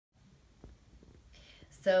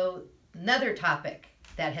So another topic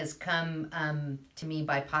that has come to me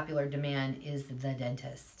by popular demand is the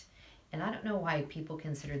dentist. And I don't know why people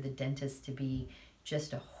consider the dentist to be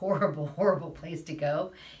just a horrible, horrible place to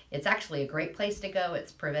go. It's actually a great place to go.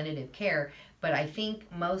 It's preventative care. But I think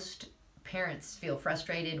most parents feel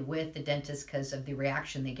frustrated with the dentist because of the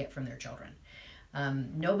reaction they get from their children.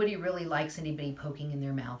 Nobody really likes anybody poking in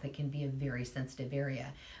their mouth. It can be a very sensitive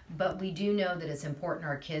area. But we do know that it's important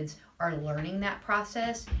our kids are learning that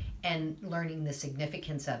process and learning the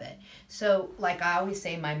significance of it. So like I always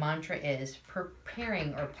say, my mantra is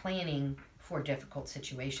preparing or planning for difficult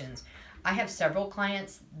situations. I have several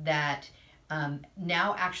clients that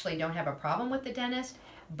now actually don't have a problem with the dentist,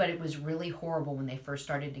 but it was really horrible when they first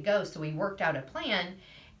started to go. So we worked out a plan,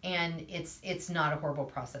 and it's not a horrible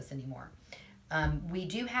process anymore. We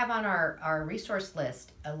do have on our resource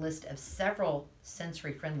list a list of several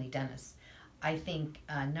sensory-friendly dentists. I think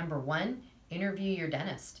number one, interview your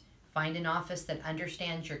dentist. Find an office that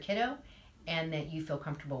understands your kiddo and that you feel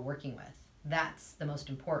comfortable working with. That's the most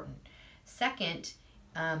important. Second,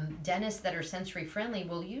 dentists that are sensory-friendly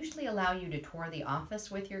will usually allow you to tour the office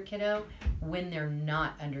with your kiddo when they're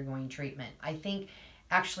not undergoing treatment. I think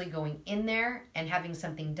actually going in there and having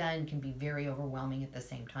something done can be very overwhelming at the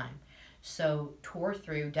same time. So tour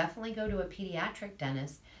through, definitely go to a pediatric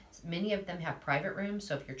dentist. Many of them have private rooms,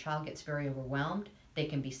 so if your child gets very overwhelmed, they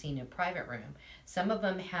can be seen in a private room. Some of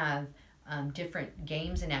them have different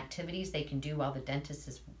games and activities they can do while the dentist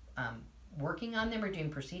is working on them or doing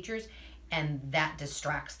procedures, and that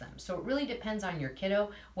distracts them. So it really depends on your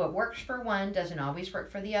kiddo. What works for one doesn't always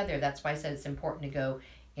work for the other. That's why I said it's important to go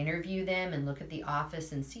interview them and look at the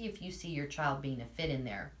office and see if you see your child being a fit in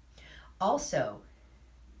there. Also,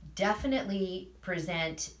 definitely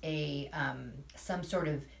present a some sort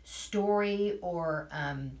of story or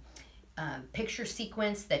picture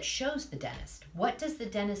sequence that shows the dentist. What does the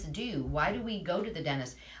dentist do? Why do we go to the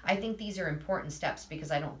dentist? I think these are important steps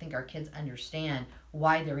because I don't think our kids understand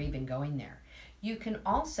why they're even going there. You can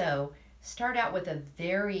also start out with a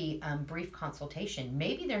very brief consultation.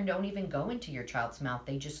 Maybe they don't even go into your child's mouth,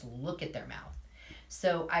 they just look at their mouth.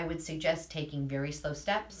 So I would suggest taking very slow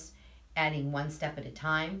steps, adding one step at a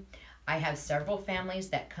time. I have several families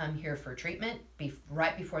that come here for treatment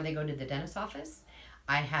right before they go to the dentist's office.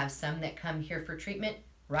 I have some that come here for treatment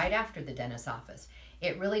right after the dentist's office.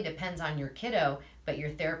 It really depends on your kiddo, but your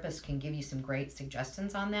therapist can give you some great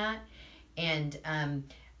suggestions on that. And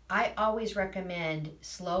I always recommend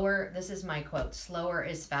slower, this is my quote, slower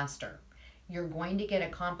is faster. You're going to get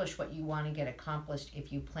accomplished what you want to get accomplished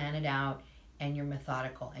if you plan it out and you're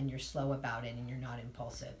methodical and you're slow about it and you're not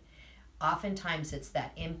impulsive. Oftentimes it's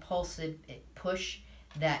that impulsive push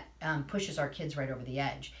that pushes our kids right over the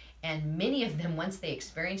edge. And many of them, once they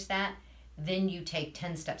experience that, then you take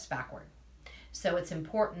 10 steps backward. So it's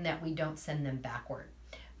important that we don't send them backward.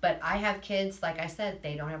 But I have kids, like I said,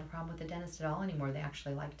 they don't have a problem with the dentist at all anymore. They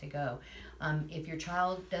actually like to go. If your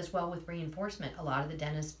child does well with reinforcement, a lot of the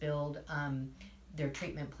dentists build their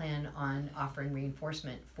treatment plan on offering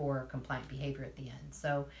reinforcement for compliant behavior at the end.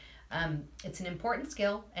 So it's an important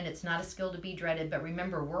skill, and it's not a skill to be dreaded, but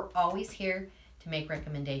remember, we're always here to make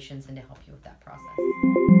recommendations and to help you with that process.